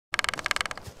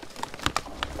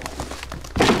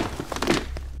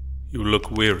You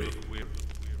look weary.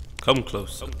 Come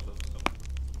closer.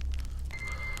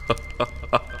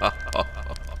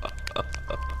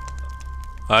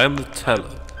 I am the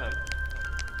teller.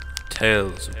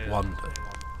 Tales of wonder.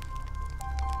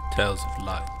 Tales of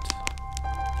light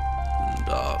and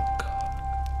dark.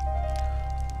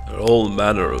 There are all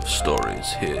manner of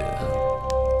stories here.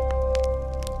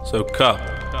 So come,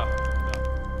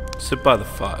 sit by the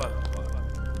fire.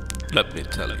 Let me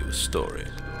tell you a story.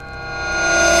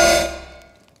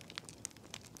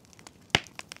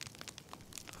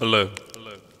 Hello.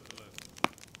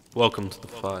 Welcome to the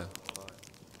fire.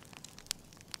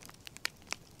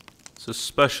 It's a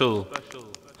special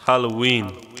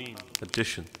Halloween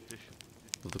edition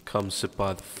of the Come Sit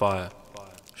by the Fire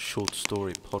short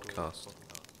story podcast.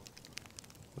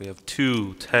 We have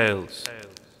two tales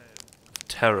of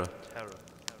terror,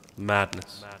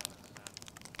 madness,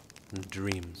 and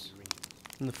dreams.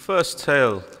 And the first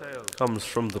tale comes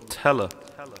from the teller,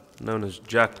 known as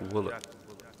Jack Woollett.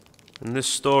 In this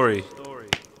story,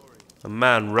 a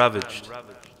man ravaged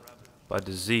by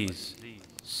disease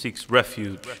seeks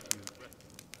refuge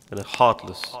in a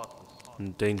heartless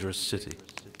and dangerous city.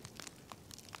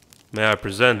 May I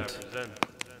present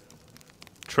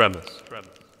Tremors.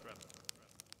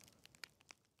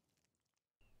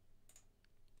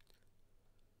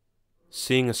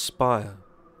 Seeing a spire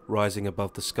rising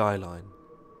above the skyline,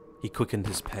 he quickened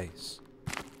his pace,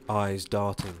 eyes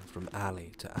darting from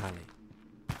alley to alley,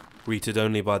 greeted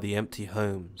only by the empty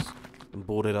homes and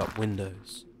boarded up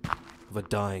windows of a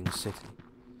dying city.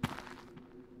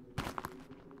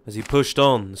 As he pushed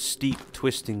on, the steep,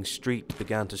 twisting street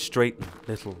began to straighten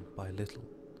little by little.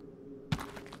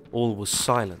 All was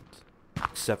silent,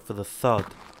 except for the thud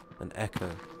and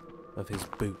echo of his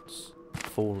boots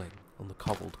falling on the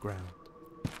cobbled ground.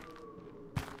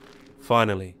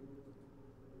 Finally,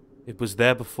 it was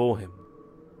there before him,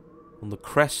 on the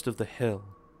crest of the hill,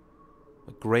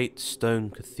 a great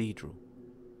stone cathedral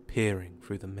peering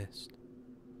through the mist.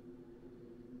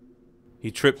 He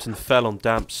tripped and fell on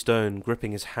damp stone,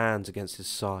 gripping his hands against his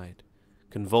side,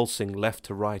 convulsing left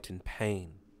to right in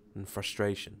pain and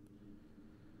frustration.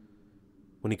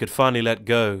 When he could finally let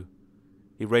go,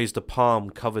 he raised a palm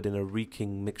covered in a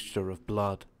reeking mixture of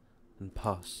blood and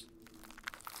pus.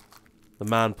 The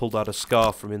man pulled out a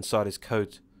scarf from inside his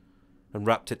coat and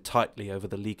wrapped it tightly over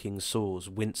the leaking sores,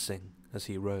 wincing as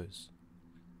he rose.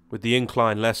 With the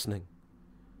incline lessening,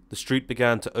 the street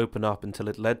began to open up until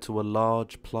it led to a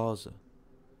large plaza,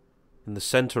 in the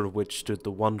center of which stood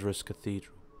the wondrous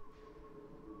cathedral.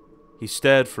 He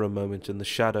stared for a moment in the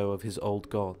shadow of his old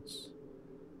gods,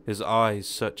 his eyes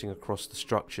searching across the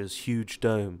structure's huge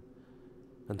dome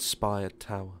and spired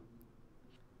tower.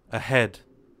 Ahead,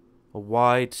 a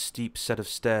wide, steep set of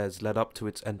stairs led up to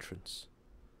its entrance.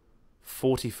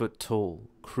 40-foot tall,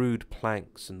 crude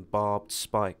planks and barbed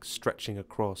spikes stretching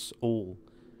across all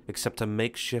except a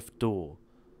makeshift door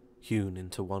hewn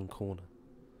into one corner.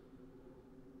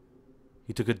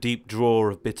 He took a deep draw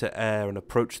of bitter air and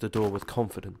approached the door with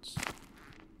confidence,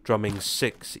 drumming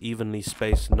 6 evenly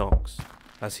spaced knocks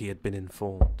as he had been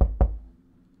informed.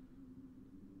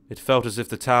 It felt as if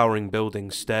the towering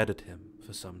building stared at him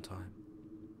for some time.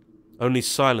 Only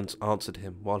silence answered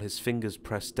him while his fingers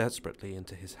pressed desperately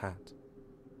into his hat.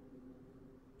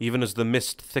 Even as the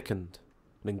mist thickened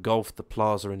and engulfed the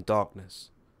plaza in darkness,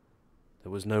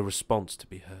 there was no response to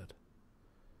be heard.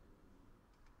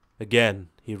 Again,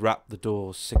 he rapped the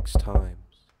door 6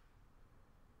 times.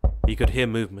 He could hear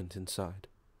movement inside.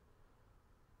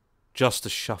 Just a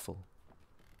shuffle,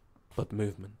 but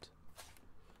movement.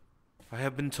 "I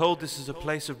have been told this is a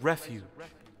place of refuge,"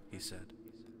 he said.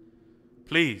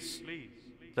 "Please,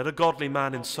 let a godly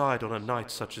man inside on a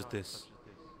night such as this."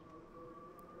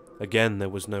 Again there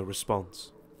was no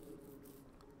response.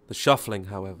 The shuffling,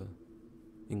 however,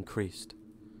 increased.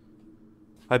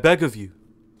 "I beg of you.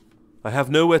 I have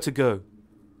nowhere to go.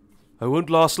 I won't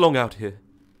last long out here.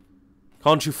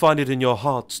 Can't you find it in your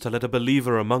hearts to let a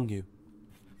believer among you?"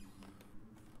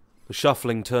 The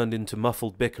shuffling turned into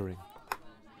muffled bickering,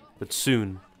 but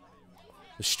soon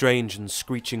a strange and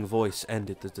screeching voice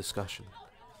ended the discussion.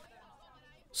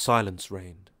 Silence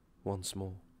reigned once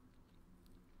more.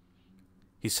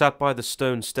 He sat by the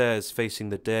stone stairs facing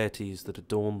the deities that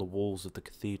adorned the walls of the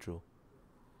cathedral.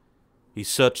 He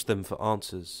searched them for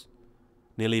answers,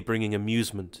 nearly bringing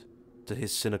amusement to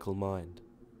his cynical mind.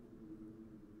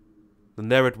 Then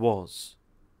there it was,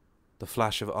 the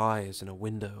flash of eyes in a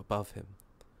window above him.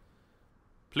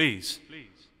 "Please,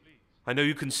 I know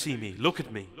you can see me. Look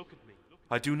at me.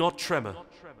 I do not tremor.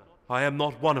 I am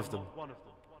not one of them.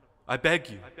 I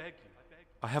beg you.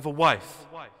 I have a wife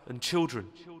and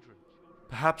children.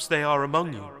 Perhaps they are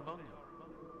among you.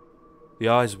 The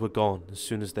eyes were gone as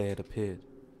soon as they had appeared,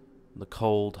 and the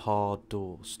cold, hard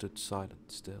door stood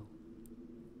silent still.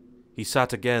 He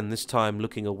sat again, this time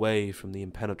looking away from the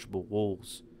impenetrable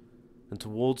walls, and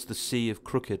towards the sea of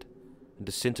crooked and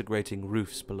disintegrating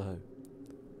roofs below.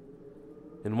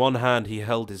 In one hand he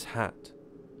held his hat,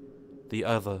 the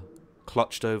other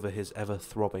clutched over his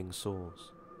ever-throbbing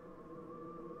sores.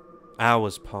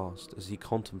 Hours passed as he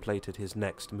contemplated his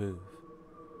next move.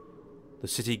 The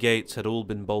city gates had all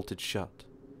been bolted shut.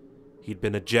 He'd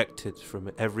been ejected from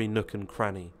every nook and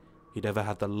cranny he'd ever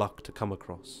had the luck to come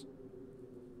across.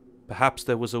 Perhaps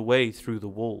there was a way through the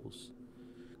walls,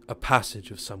 a passage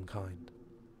of some kind.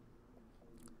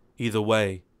 Either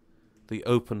way, the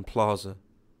open plaza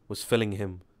was filling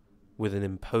him with an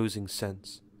imposing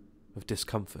sense of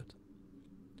discomfort.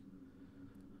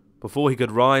 Before he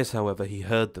could rise, however, he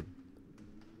heard them.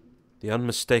 The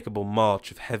unmistakable march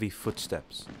of heavy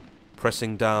footsteps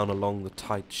pressing down along the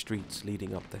tight streets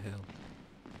leading up the hill.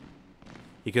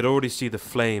 He could already see the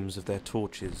flames of their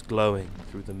torches glowing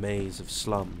through the maze of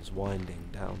slums winding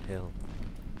downhill.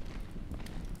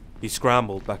 He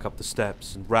scrambled back up the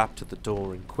steps and rapped at the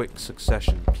door in quick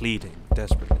succession, pleading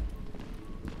desperately.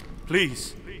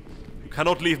 "Please, you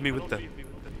cannot leave me with them.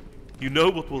 You know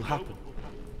what will happen.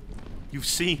 You've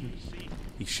seen."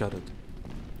 He shuddered,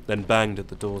 then banged at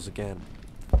the doors again.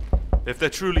 "If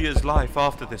there truly is life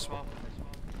after this one,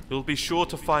 you'll be sure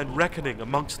to find reckoning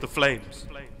amongst the flames."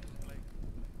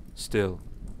 Still,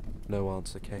 no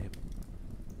answer came.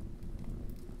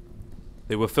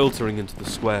 They were filtering into the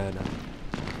square now.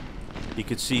 He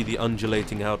could see the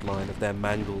undulating outline of their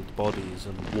mangled bodies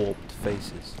and warped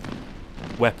faces,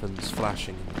 weapons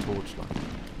flashing in the torchlight.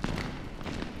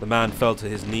 The man fell to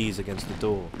his knees against the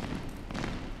door.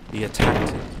 He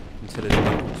attacked it until his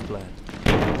knuckles bled.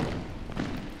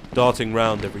 Darting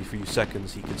round every few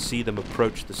seconds, he could see them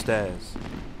approach the stairs,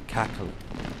 cackling,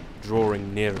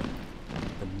 drawing nearer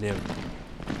and nearer.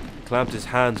 He clamped his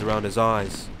hands around his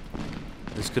eyes.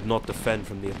 This could not defend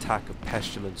from the attack of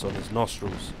pestilence on his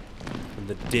nostrils and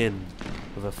the din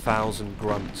of 1,000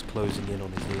 grunts closing in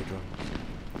on his eardrums.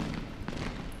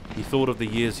 He thought of the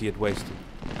years he had wasted,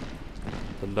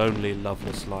 the lonely,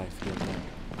 loveless life he had led.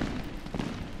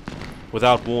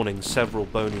 Without warning, several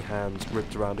bony hands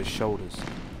gripped around his shoulders,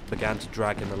 began to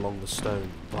drag him along the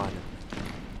stone violently.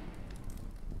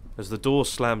 As the door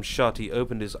slammed shut, he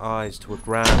opened his eyes to a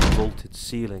grand vaulted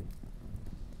ceiling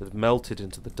that melted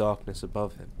into the darkness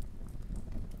above him,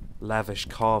 lavish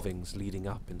carvings leading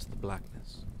up into the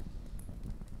blackness.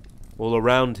 All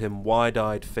around him,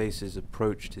 wide-eyed faces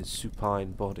approached his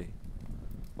supine body.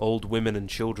 Old women and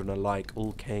children alike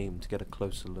all came to get a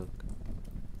closer look.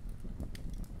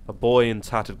 A boy in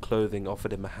tattered clothing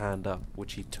offered him a hand up,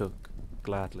 which he took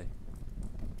gladly.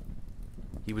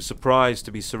 He was surprised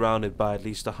to be surrounded by at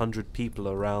least 100 people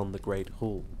around the great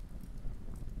hall.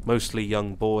 Mostly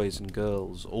young boys and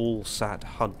girls, all sat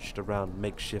hunched around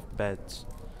makeshift beds,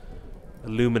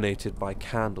 illuminated by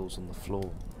candles on the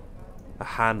floor, a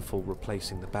handful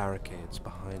replacing the barricades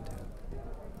behind him.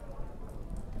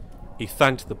 He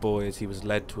thanked the boy as he was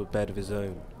led to a bed of his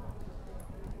own.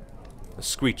 A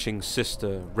screeching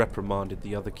sister reprimanded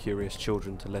the other curious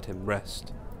children to let him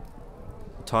rest.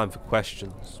 The time for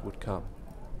questions would come.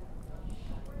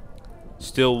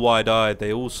 Still wide-eyed,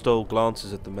 they all stole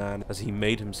glances at the man as he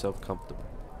made himself comfortable.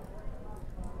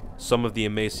 Some of the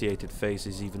emaciated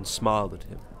faces even smiled at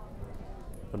him,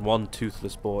 and one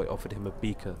toothless boy offered him a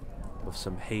beaker of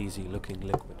some hazy-looking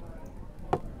liquid.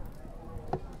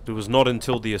 It was not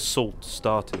until the assault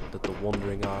started that the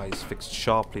wandering eyes fixed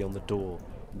sharply on the door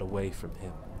and away from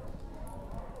him.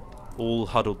 All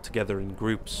huddled together in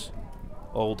groups,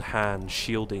 old hands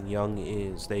shielding young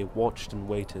ears, they watched and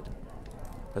waited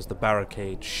as the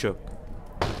barricade shook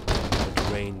and the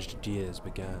deranged jeers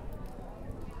began.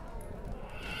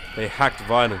 They hacked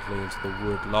violently into the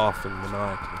wood, laughing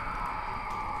maniacally.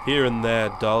 Here and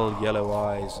there, dull yellow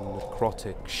eyes and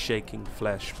necrotic, shaking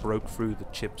flesh broke through the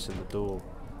chips in the door,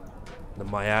 and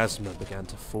the miasma began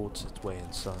to force its way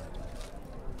inside.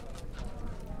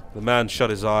 The man shut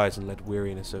his eyes and let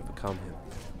weariness overcome him,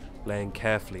 laying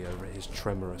carefully over his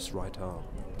tremorous right arm.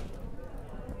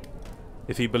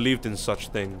 If he believed in such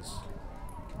things,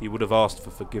 he would have asked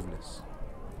for forgiveness.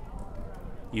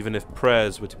 Even if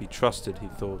prayers were to be trusted, he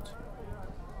thought,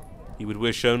 he would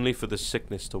wish only for the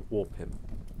sickness to warp him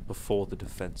before the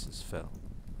defenses fell.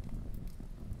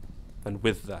 And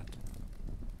with that,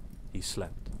 he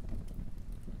slept.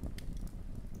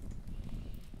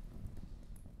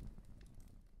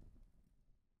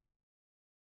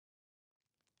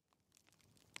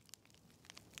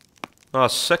 Our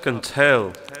second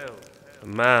tale a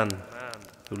man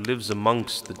who lives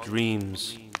amongst the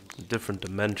dreams in different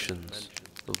dimensions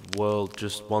of the world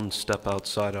just one step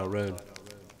outside our own.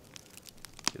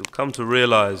 You'll come to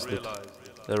realize that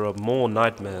there are more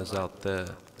nightmares out there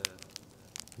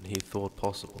than he thought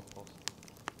possible.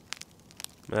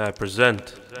 May I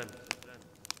present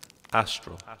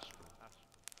Astral.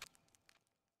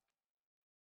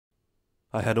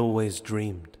 I had always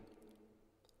dreamed.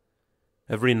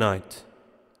 Every night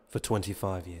for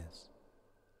 25 years.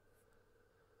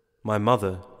 My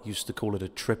mother used to call it a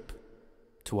trip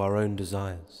to our own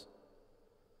desires.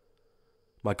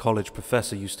 My college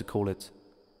professor used to call it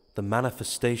the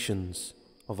manifestations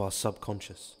of our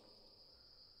subconscious.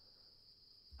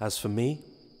 As for me,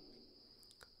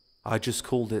 I just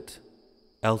called it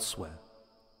elsewhere.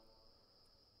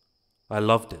 I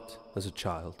loved it as a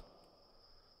child.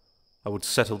 I would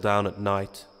settle down at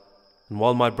night, and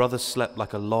while my brother slept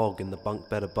like a log in the bunk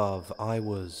bed above, I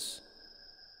was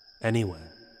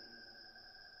anywhere.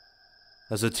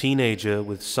 As a teenager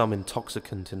with some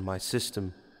intoxicant in my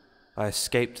system, I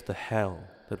escaped the hell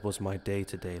that was my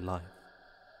day-to-day life.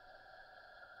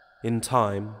 In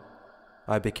time,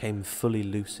 I became fully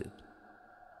lucid,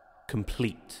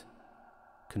 complete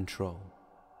control.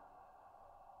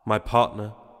 My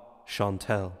partner,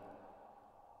 Chantel,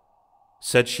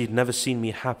 said she'd never seen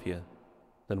me happier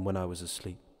than when I was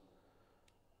asleep,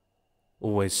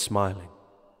 always smiling.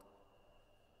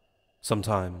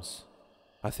 Sometimes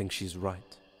I think she's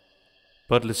right.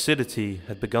 But lucidity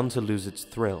had begun to lose its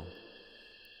thrill.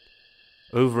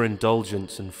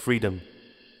 Overindulgence and freedom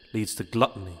leads to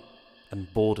gluttony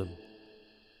and boredom,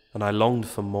 and I longed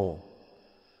for more.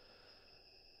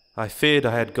 I feared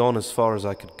I had gone as far as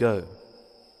I could go,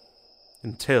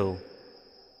 until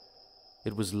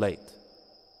it was late.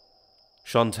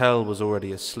 Chantel was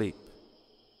already asleep.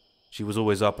 She was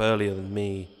always up earlier than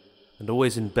me, and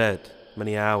always in bed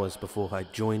many hours before I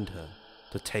joined her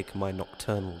to take my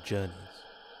nocturnal journeys.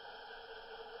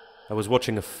 I was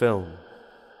watching a film,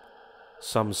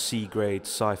 some C-grade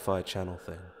sci-fi channel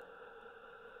thing.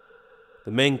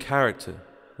 The main character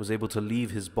was able to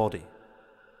leave his body,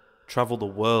 travel the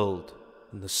world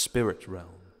in the spirit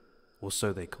realm, or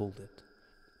so they called it.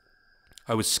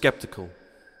 I was skeptical,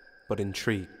 but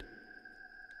intrigued.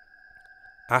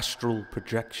 Astral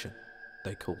projection,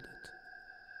 they called it.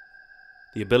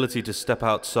 The ability to step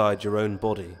outside your own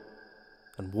body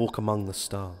and walk among the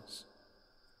stars.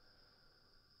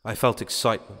 I felt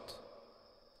excitement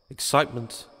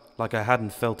like I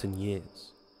hadn't felt in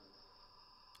years,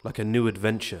 like a new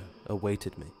adventure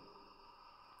awaited me.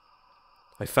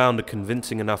 I found a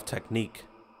convincing enough technique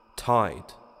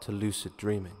tied to lucid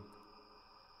dreaming.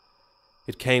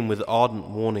 It came with ardent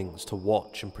warnings to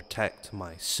watch and protect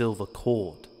my silver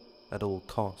cord at all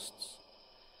costs,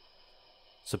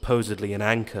 supposedly an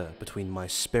anchor between my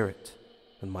spirit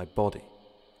and my body.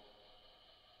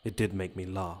 It did make me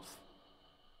laugh.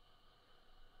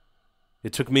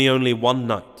 It took me only one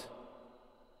night,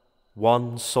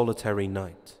 one solitary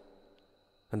night,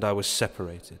 and I was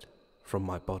separated from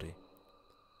my body.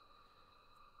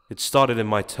 It started in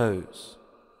my toes.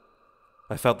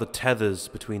 I felt the tethers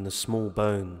between the small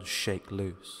bones shake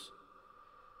loose.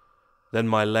 Then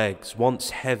my legs, once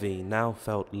heavy, now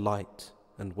felt light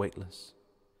and weightless.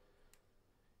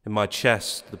 In my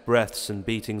chest, the breaths and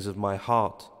beatings of my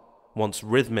heart, once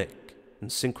rhythmic and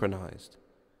synchronized,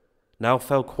 now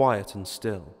fell quiet and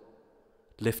still,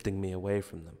 lifting me away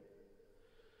from them.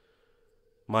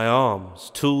 My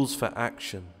arms, tools for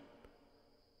action,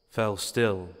 fell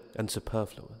still and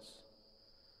superfluous.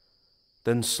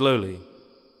 Then slowly,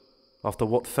 after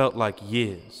what felt like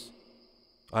years,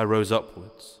 I rose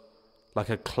upwards, like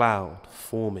a cloud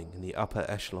forming in the upper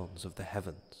echelons of the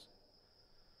heavens.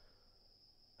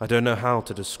 I don't know how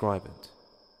to describe it.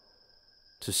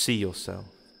 To see yourself,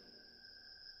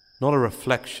 not a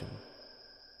reflection,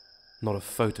 not a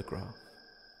photograph,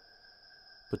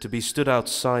 but to be stood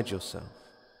outside yourself,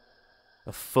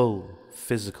 a full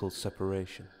physical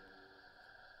separation.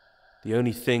 The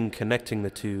only thing connecting the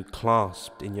two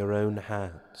clasped in your own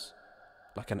hands,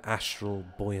 like an astral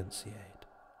buoyancy aid.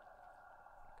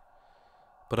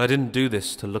 But I didn't do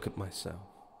this to look at myself.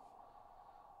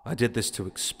 I did this to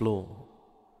explore.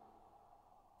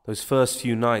 Those first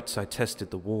few nights I tested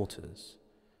the waters,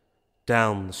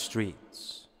 down the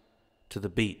streets, to the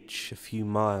beach a few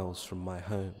miles from my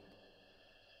home.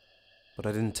 But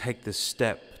I didn't take this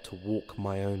step to walk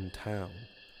my own town,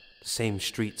 the same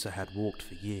streets I had walked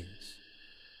for years.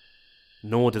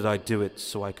 Nor did I do it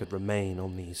so I could remain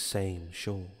on these same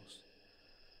shores.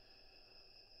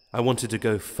 I wanted to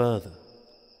go further,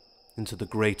 into the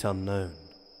great unknown,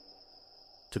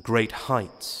 to great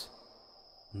heights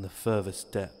and the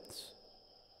furthest depths.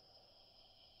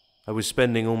 I was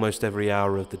spending almost every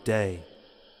hour of the day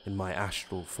in my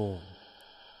astral form.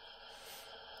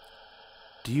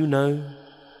 Do you know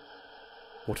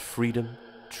what freedom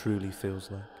truly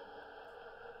feels like?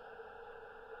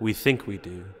 We think we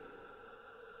do.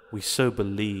 We so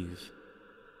believe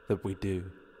that we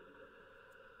do.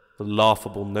 The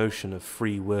laughable notion of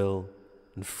free will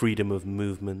and freedom of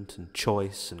movement and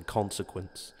choice and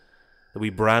consequence that we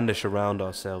brandish around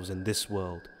ourselves in this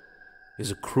world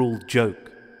is a cruel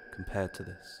joke compared to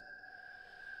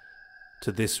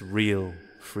this real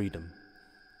freedom.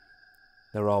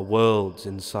 There are worlds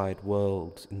inside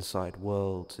worlds, inside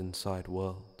worlds, inside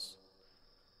worlds.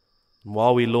 And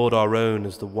while we laud our own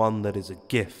as the one that is a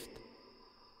gift,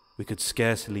 we could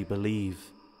scarcely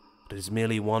believe that it is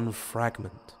merely one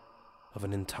fragment of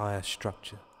an entire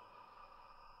structure,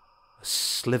 a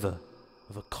sliver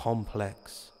of a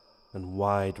complex and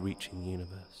wide-reaching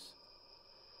universe.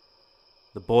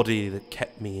 The body that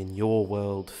kept me in your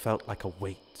world felt like a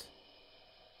weight,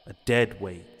 a dead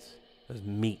weight of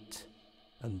meat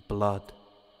and blood,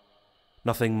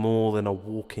 nothing more than a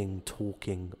walking,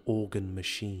 talking organ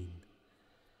machine.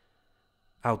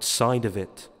 Outside of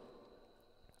it,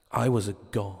 I was a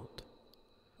god.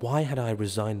 Why had I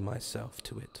resigned myself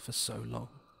to it for so long?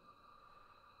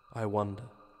 I wonder.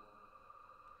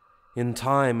 In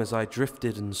time, as I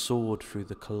drifted and soared through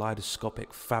the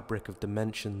kaleidoscopic fabric of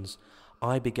dimensions,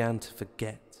 I began to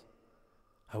forget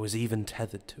I was even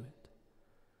tethered to it.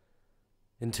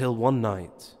 Until one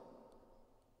night,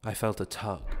 I felt a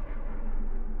tug.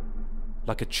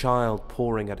 Like a child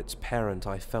pawing at its parent,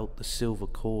 I felt the silver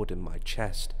cord in my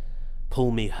chest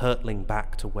pull me hurtling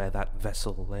back to where that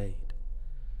vessel laid.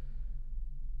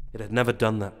 It had never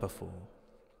done that before.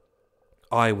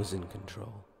 I was in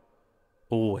control,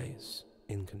 always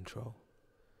in control.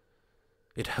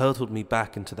 It hurtled me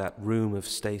back into that room of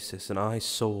stasis, and I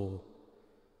saw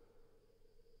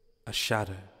a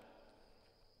shadow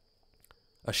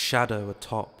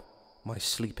atop my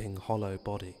sleeping hollow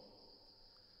body.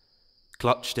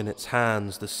 Clutched in its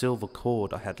hands the silver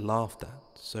cord I had laughed at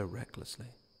so recklessly.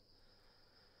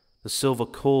 The silver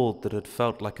cord that had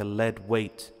felt like a lead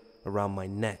weight around my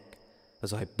neck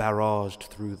as I barraged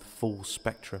through the full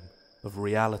spectrum of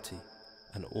reality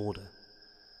and order,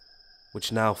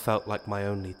 which now felt like my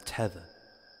only tether.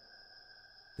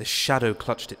 This shadow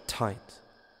clutched it tight,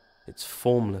 its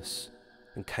formless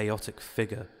and chaotic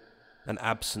figure, an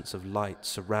absence of light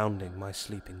surrounding my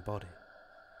sleeping body.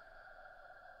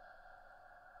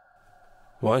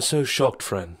 Why so shocked,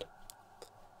 friend?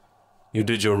 You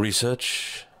did your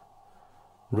research,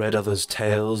 read others'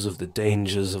 tales of the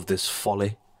dangers of this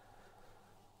folly.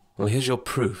 Well, here's your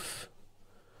proof.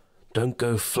 Don't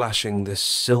go flashing this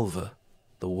silver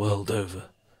the world over.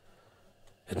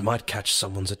 It might catch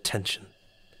someone's attention.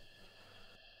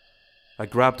 I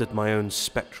grabbed at my own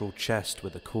spectral chest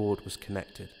where the cord was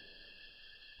connected.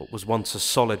 What was once a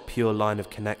solid, pure line of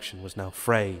connection was now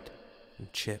frayed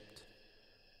and chipped,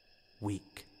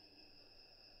 weak.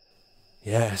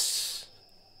 Yes.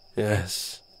 They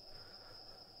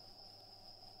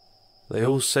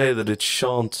all say that it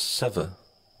shan't sever,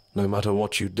 no matter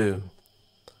what you do.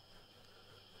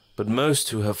 But most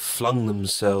who have flung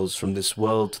themselves from this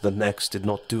world to the next did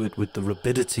not do it with the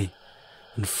rapidity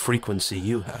and frequency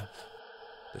you have,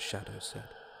 the shadow said.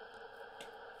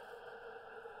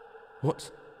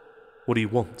 What do you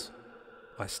want?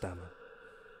 I stammered.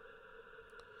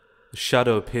 The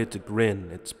shadow appeared to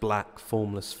grin, its black,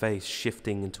 formless face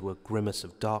shifting into a grimace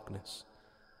of darkness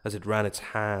as it ran its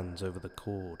hands over the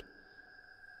cord.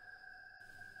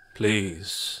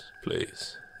 Please.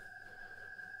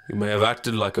 You may have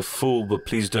acted like a fool, but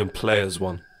please don't play as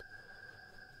one.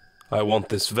 I want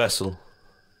this vessel.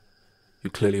 You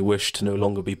clearly wish to no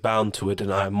longer be bound to it,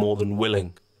 and I am more than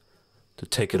willing to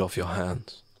take it off your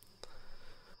hands.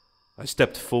 I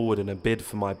stepped forward in a bid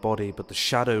for my body, but the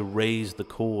shadow raised the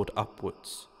cord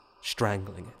upwards,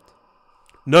 strangling it.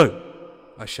 No,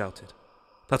 I shouted.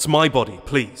 That's my body,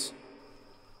 please.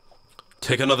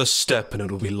 Take another step and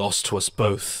it will be lost to us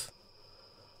both.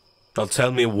 Now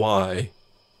tell me why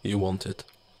you want it,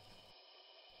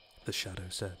 the shadow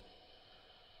said.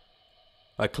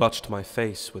 I clutched my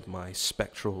face with my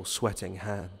spectral, sweating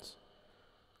hands.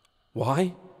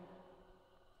 Why?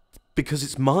 Because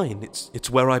it's mine. It's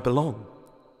where I belong.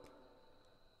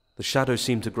 The shadow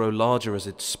seemed to grow larger as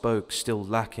it spoke, still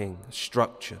lacking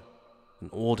structure and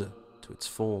order to its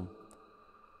form.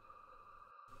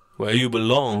 Where you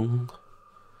belong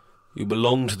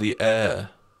to the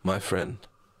air, my friend,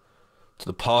 to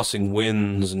the passing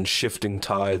winds and shifting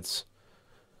tides.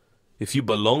 If you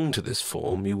belonged to this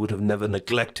form, you would have never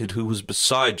neglected who was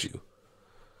beside you.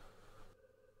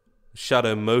 The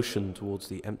shadow motioned towards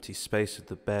the empty space of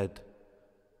the bed,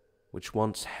 which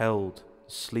once held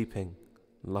the sleeping,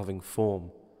 loving form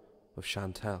of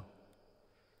Chantal.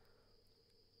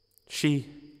 She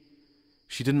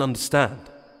didn't understand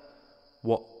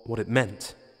what it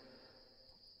meant,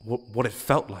 what it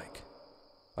felt like,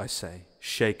 I say,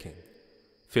 shaking,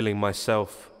 feeling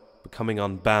myself becoming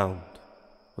unbound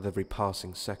with every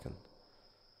passing second.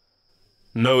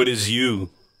 No, it is you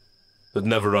that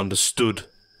never understood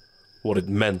what it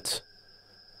meant.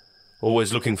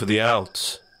 Always looking for the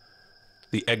out,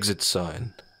 the exit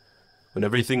sign, when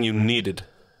everything you needed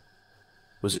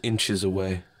was inches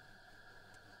away.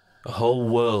 A whole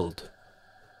world.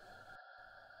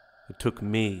 It took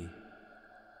me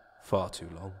far too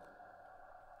long.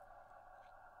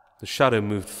 The shadow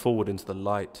moved forward into the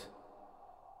light,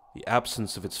 the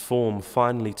absence of its form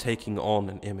finally taking on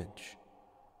an image,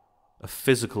 a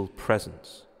physical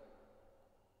presence,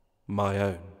 my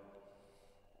own.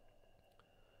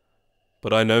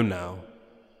 But I know now,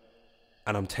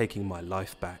 and I'm taking my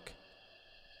life back.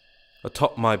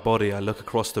 Atop my body, I look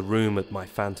across the room at my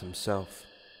phantom self,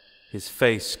 his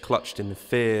face clutched in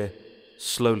fear,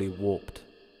 slowly warped.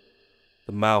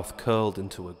 The mouth curled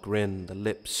into a grin, the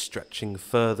lips stretching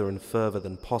further and further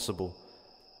than possible,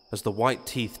 as the white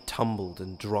teeth tumbled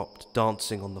and dropped,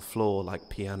 dancing on the floor like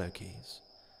piano keys.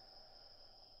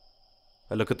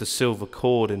 I look at the silver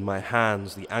cord in my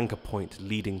hands, the anchor point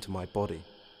leading to my body.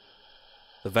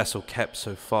 The vessel kept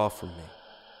so far from me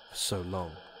for so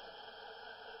long.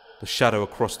 The shadow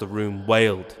across the room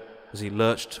wailed as he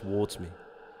lurched towards me,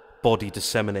 body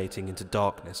disseminating into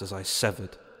darkness as I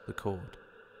severed the cord.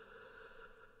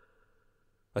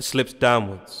 I slipped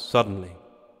downwards, suddenly,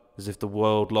 as if the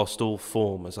world lost all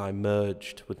form as I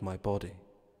merged with my body.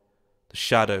 The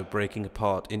shadow breaking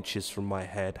apart inches from my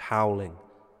head, howling,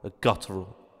 a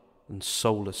guttural and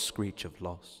soulless screech of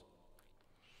loss.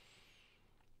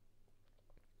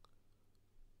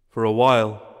 For a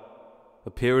while, a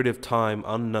period of time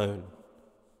unknown,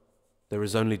 there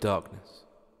is only darkness.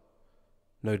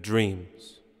 No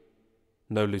dreams,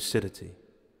 no lucidity.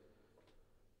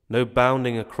 No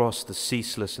bounding across the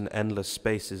ceaseless and endless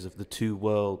spaces of the two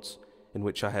worlds in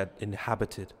which I had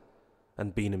inhabited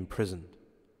and been imprisoned.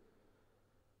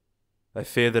 I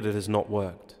fear that it has not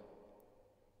worked,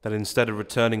 that instead of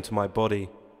returning to my body,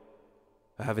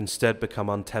 I have instead become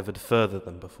untethered further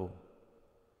than before,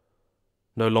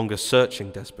 no longer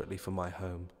searching desperately for my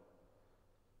home,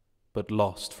 but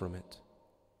lost from it,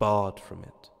 barred from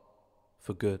it,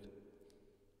 for good.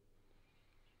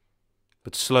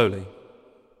 But slowly,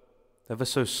 ever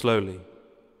so slowly,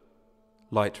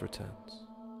 light returns.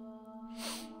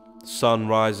 The sun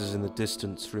rises in the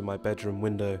distance through my bedroom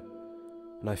window,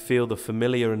 and I feel the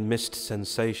familiar and missed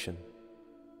sensation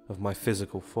of my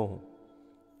physical form.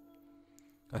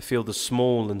 I feel the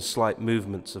small and slight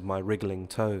movements of my wriggling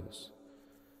toes.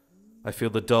 I feel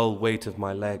the dull weight of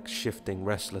my legs shifting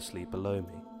restlessly below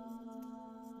me.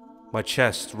 My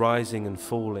chest rising and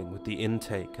falling with the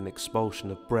intake and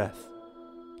expulsion of breath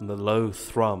and the low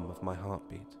thrum of my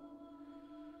heartbeat.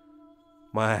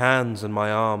 My hands and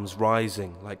my arms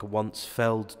rising like once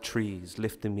felled trees,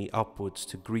 lifting me upwards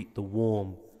to greet the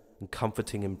warm and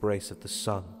comforting embrace of the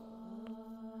sun.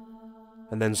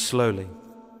 And then slowly,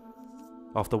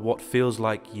 after what feels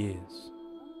like years,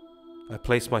 I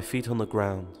place my feet on the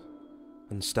ground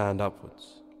and stand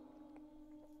upwards.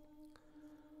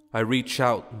 I reach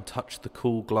out and touch the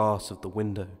cool glass of the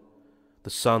window, the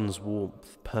sun's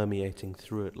warmth permeating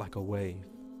through it like a wave.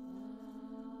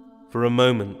 For a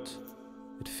moment,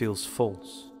 it feels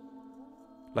false,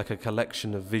 like a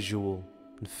collection of visual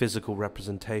and physical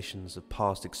representations of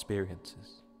past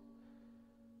experiences.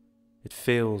 It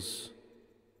feels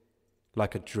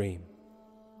like a dream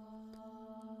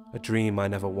I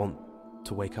never want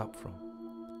to wake up from.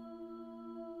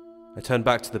 I turn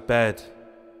back to the bed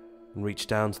and reach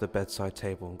down to the bedside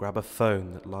table and grab a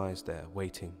phone that lies there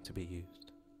waiting to be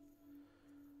used.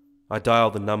 I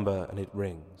dial the number and it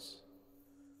rings,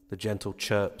 the gentle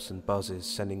chirps and buzzes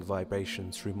sending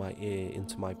vibrations through my ear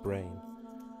into my brain,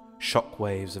 shock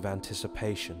waves of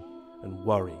anticipation and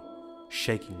worry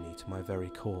shaking me to my very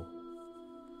core.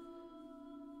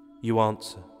 You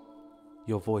answer,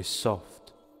 your voice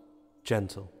soft,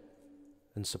 gentle,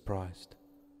 and surprised.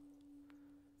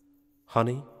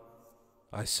 "Honey?"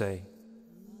 I say,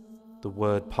 the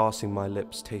word passing my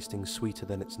lips tasting sweeter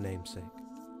than its namesake.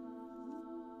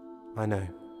 "I know.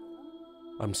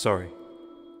 I'm sorry.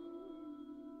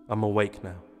 I'm awake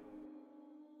now."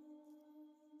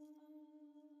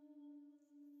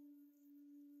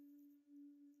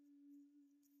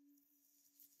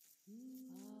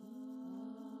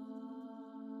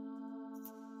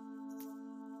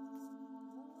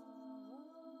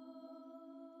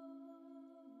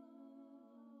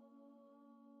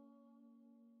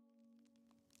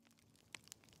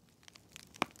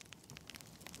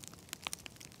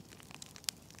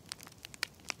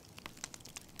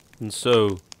 And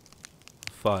so,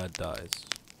 the fire dies.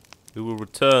 We will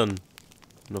return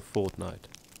in a fortnight,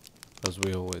 as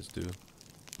we always do.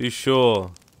 Be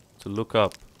sure to look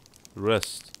up the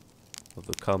rest of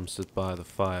the Come Sit By the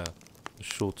Fire, the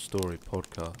short story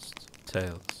podcast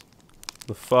tales.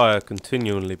 The fire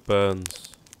continually burns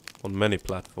on many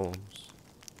platforms: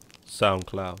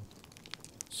 SoundCloud,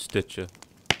 Stitcher,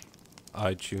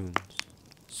 iTunes,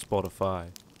 Spotify,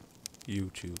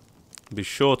 YouTube. Be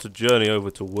sure to journey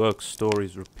over to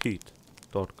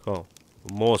WORK.STORIES.REPEAT.com for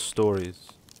more stories,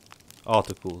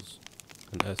 articles,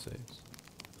 and essays.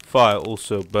 Fire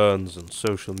also burns on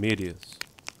social medias,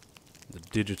 the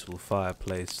digital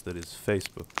fireplace that is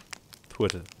Facebook,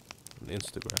 Twitter, and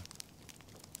Instagram.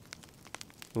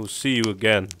 We'll see you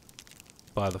again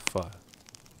by the fire.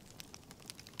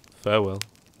 Farewell.